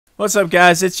What's up,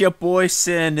 guys? It's your boy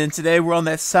Sin, and today we're on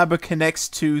that Cyber Connects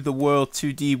to the World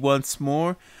 2D once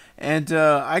more. And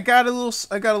I got a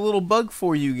little bug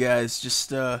for you guys.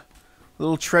 Just a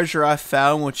little treasure I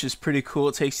found, which is pretty cool.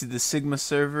 It takes you to the Sigma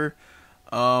server.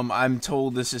 I'm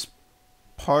told this is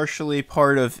partially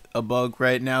part of a bug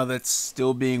right now that's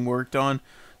still being worked on.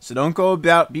 So don't go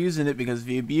about abusing it, because if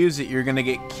you abuse it, you're gonna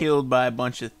get killed by a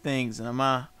bunch of things. And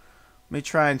let me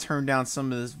try and turn down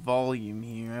some of this volume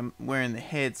here. I'm wearing the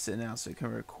headset now so I can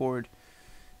record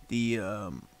the,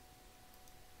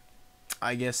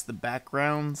 I guess the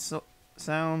background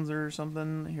sounds or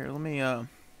something. Here, let me,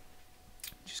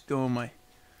 just go in my,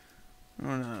 I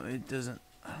don't know, it doesn't,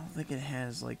 I don't think it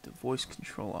has, like, the voice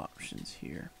control options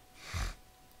here.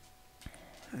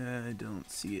 I don't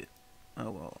see it.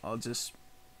 Oh, well, I'll just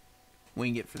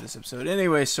wing it for this episode.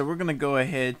 Anyway, so we're gonna go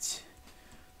ahead.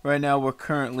 Right now we're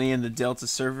currently in the Delta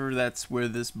server. That's where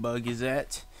this bug is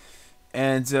at.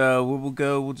 And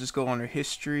we'll just go on our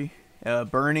history.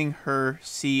 Burning her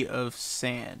sea of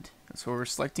sand. That's what we're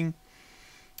selecting.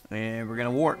 And we're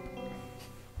gonna warp.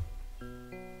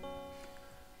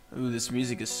 Ooh, this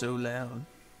music is so loud.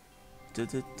 Da,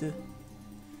 da, da.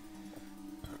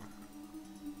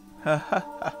 Ha ha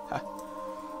ha ha.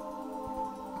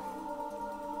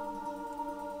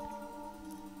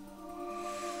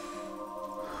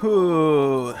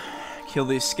 Ooh, kill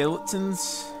these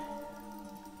skeletons,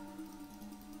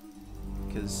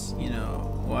 because, you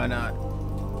know, why not?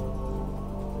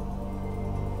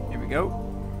 Here we go.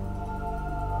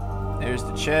 There's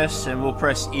the chest, and we'll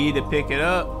press E to pick it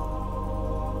up,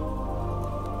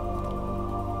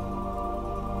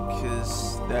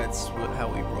 because that's how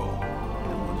we roll.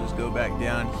 And we'll just go back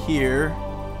down here,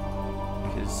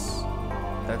 because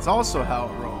that's also how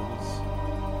it rolls.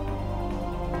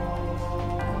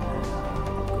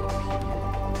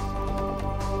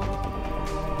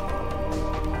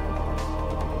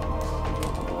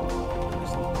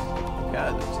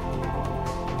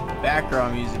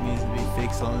 Background music needs to be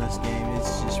fixed on this game.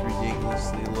 It's just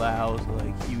ridiculously loud.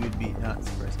 Like, you would be not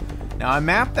surprised. Now, I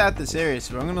mapped out this area,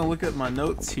 so I'm gonna look at my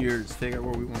notes here to figure out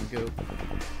where we want to go.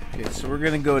 Okay, so we're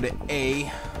gonna go to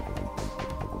A,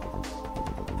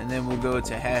 and then we'll go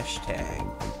to hashtag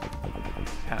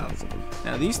pounds.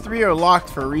 Now, these three are locked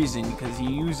for a reason, because you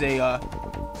use a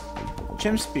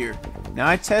Chim Sphere. Now,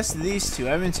 I tested these two.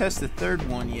 I haven't tested the third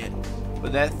one yet,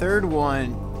 but that third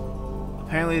one,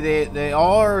 apparently they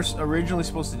all are originally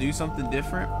supposed to do something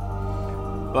different,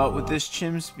 but with this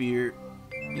Chim Sphere,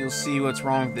 you'll see what's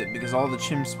wrong with it, because all the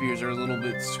Chim Spheres are a little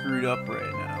bit screwed up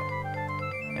right now.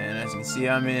 And as you can see,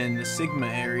 I'm in the Sigma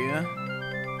area.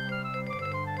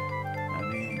 I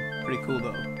mean, pretty cool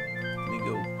though. Let me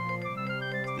go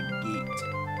to the gate.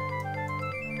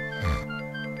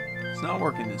 It's not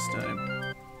working this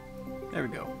time. There we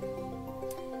go.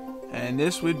 And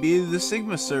this would be the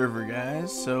Sigma server,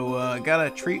 guys. So I got a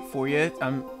treat for you.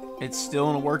 It's still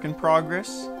in a work in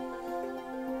progress.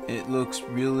 It looks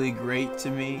really great to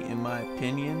me, in my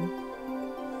opinion.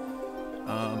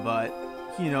 But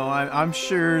you know, I'm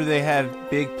sure they have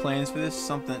big plans for this.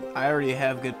 Something I already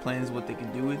have good plans what they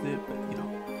can do with it, but you know,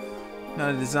 I'm not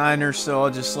a designer, so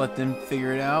I'll just let them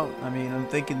figure it out. I mean, I'm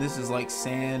thinking this is like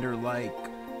sand or like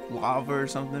lava or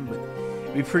something, but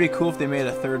it'd be pretty cool if they made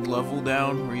a third level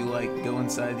down where you like go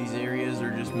inside these areas,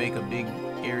 or just make a big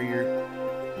area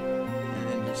and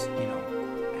then just, you know,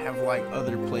 have like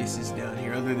other places down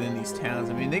here other than these towns.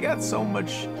 I mean, they got so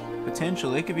much potential.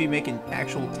 They could be making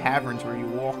actual taverns where you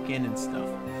walk in and stuff.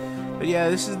 But yeah,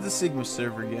 this is the Sigma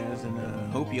server, guys, and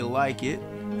hope you like it.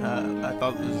 I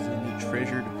thought this was a new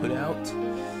treasure to put out.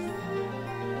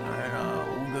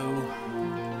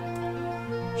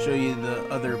 Show you the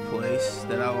other place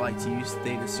that I like to use,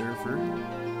 Theta Surfer,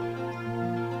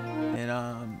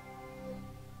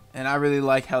 and I really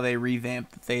like how they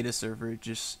revamped the Theta Surfer.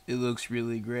 It looks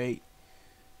really great.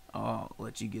 I'll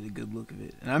let you get a good look of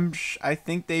it, and I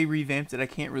think they revamped it. I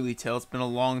can't really tell. It's been a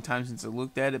long time since I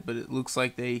looked at it, but it looks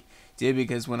like they did,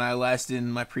 because when I last did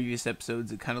in my previous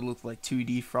episodes, it kind of looked like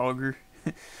 2D Frogger,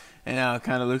 and now it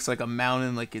kind of looks like a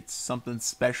mountain, like it's something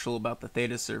special about the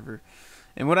Theta Server.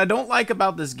 And what I don't like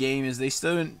about this game is they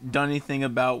still haven't done anything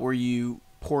about where you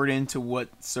port into what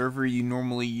server you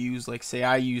normally use. Like, say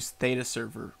I use Theta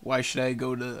server, why should I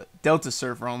go to Delta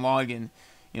server on login?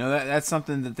 You know, that's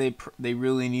something that they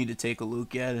really need to take a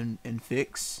look at and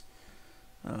fix.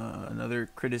 Another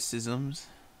criticisms,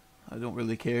 I don't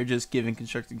really care, just giving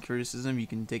constructive criticism. You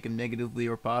can take them negatively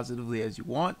or positively as you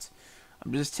want.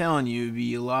 I'm just telling you, it'd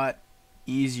be a lot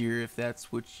easier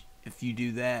if you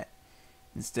do that,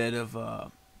 instead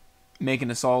of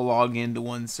making us all log into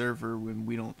one server when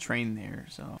we don't train there.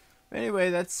 So Anyway,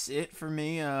 that's it for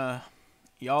me.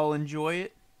 Y'all enjoy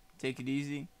it. Take it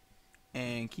easy.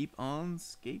 And keep on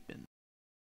scaping.